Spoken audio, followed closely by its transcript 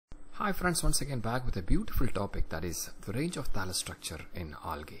Hi friends, once again back with a beautiful topic, that is the range of thallus structure in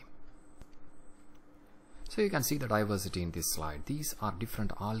algae. So you can see the diversity in this slide. These are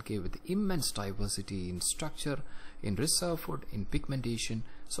different algae with immense diversity in structure, in reserve food, in pigmentation.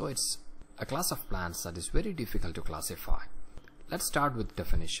 So it's a class of plants that is very difficult to classify. Let's start with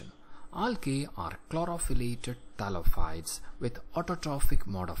definition. Algae are chlorophyllated thallophytes with autotrophic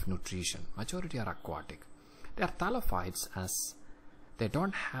mode of nutrition. Majority are aquatic. They are thallophytes as they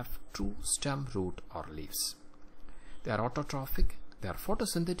don't have true stem, root or leaves. They are autotrophic, they are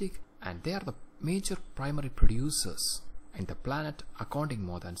photosynthetic, and they are the major primary producers in the planet, accounting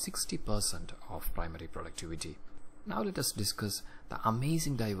more than 60% of primary productivity. Now let us discuss the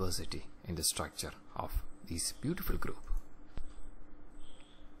amazing diversity in the structure of this beautiful group.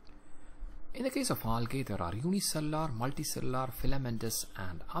 In the case of algae, there are unicellular, multicellular, filamentous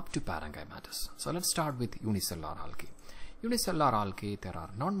and up to parenchymatous. So let's start with unicellular algae. Unicellular algae, there are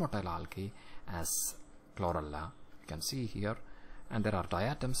non-motile algae as chlorella, you can see here, and there are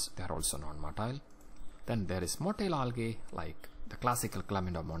diatoms, they are also non-motile. Then there is motile algae like the classical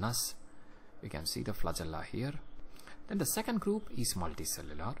Chlamydomonas, you can see the flagella here. Then the second group is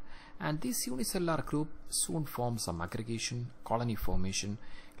multicellular, and this unicellular group soon forms some aggregation, colony formation.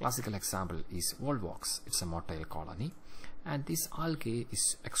 Classical example is Volvox, it's a motile colony. And this algae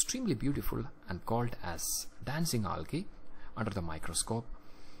is extremely beautiful and called as dancing algae under the microscope,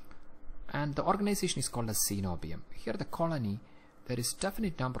 and the organization is called as cenobium. Here the colony, there is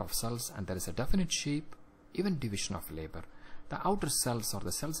definite number of cells and there is a definite shape, even division of labor. The outer cells or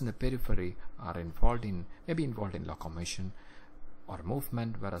the cells in the periphery are maybe involved in locomotion or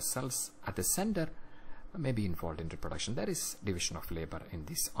movement, whereas cells at the center may be involved in reproduction. There is division of labor in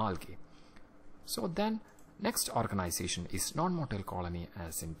this algae. So then next organization is non-motile colony,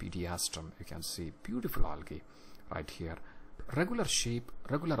 as in Pediastrum. You can see beautiful algae right here. Regular shape,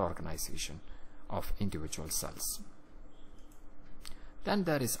 regular organization of individual cells. Then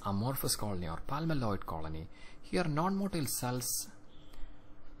there is amorphous colony or palmelloid colony. Here non-motile cells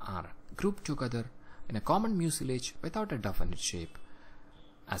are grouped together in a common mucilage without a definite shape,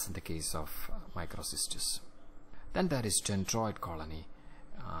 as in the case of Microcystis. Then there is dendroid colony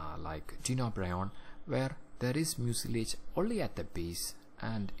like Genobryon, where there is mucilage only at the base,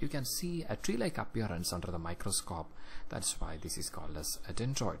 and you can see a tree-like appearance under the microscope. That's why this is called as a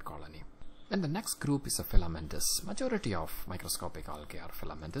dendroid colony. Then the next group is a filamentous. Majority of microscopic algae are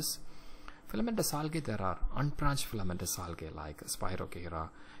filamentous. Filamentous algae, there are unbranched filamentous algae like Spirogyra,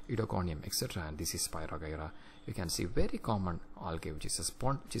 Eudogonium, etc. And this is Spirogyra. You can see very common algae which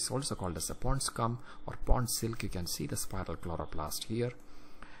is also called as a pond scum or pond silk. You can see the spiral chloroplast here.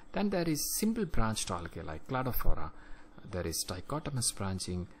 Then there is simple branched algae like Cladophora. There is dichotomous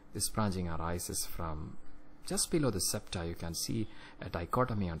branching. This branching arises from just below the septa. You can see a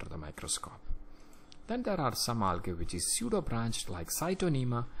dichotomy under the microscope. Then there are some algae which is pseudo branched like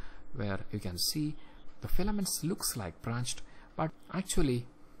Cytonema, where you can see the filaments looks like branched, but actually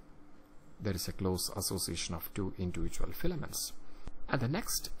there is a close association of two individual filaments. And the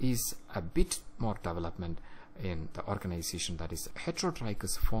next is a bit more development in the organization, that is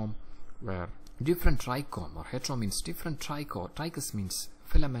heterotrichous form, where different trichome, or hetero means different trichous means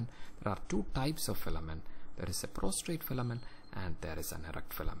filament. There are two types of filament. There is a prostrate filament and there is an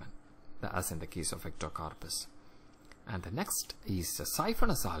erect filament, as in the case of Ectocarpus. And the next is a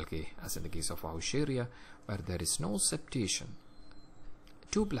siphonous algae, as in the case of Vaucheria, where there is no septation,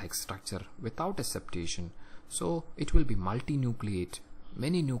 tube-like structure without a septation. So it will be multinucleate,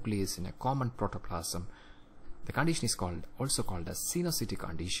 many nucleus in a common protoplasm. The condition is also called as cenocytic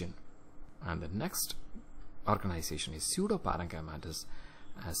condition. And the next organization is pseudoparenchymatous,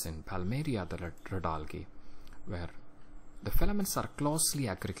 as in Palmaria, the red algae, where the filaments are closely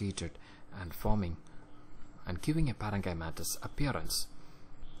aggregated and forming and giving a parenchymatous appearance.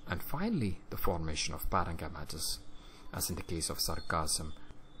 And finally the formation of parenchymatous, as in the case of Sargassum,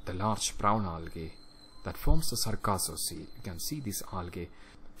 the large brown algae that forms the Sargassosea. You can see this algae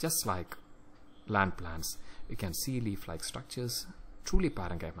just like land plants. You can see leaf-like structures, truly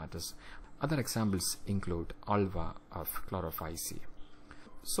parenchymatous. Other examples include Alva of Chlorophyceae.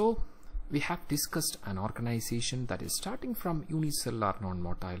 So we have discussed an organization that is starting from unicellular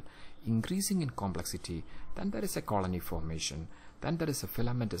non-motile, increasing in complexity. Then there is a colony formation, then there is a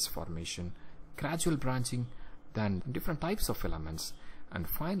filamentous formation, gradual branching, then different types of filaments, and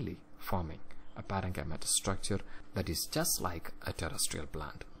finally forming a parenchymatous structure that is just like a terrestrial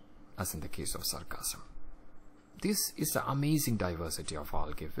plant, as in the case of Sargassum. This is the amazing diversity of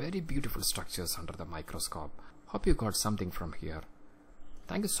algae, very beautiful structures under the microscope. Hope you got something from here.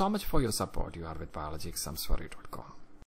 Thank you so much for your support. You are with biologyexamsforyou.com.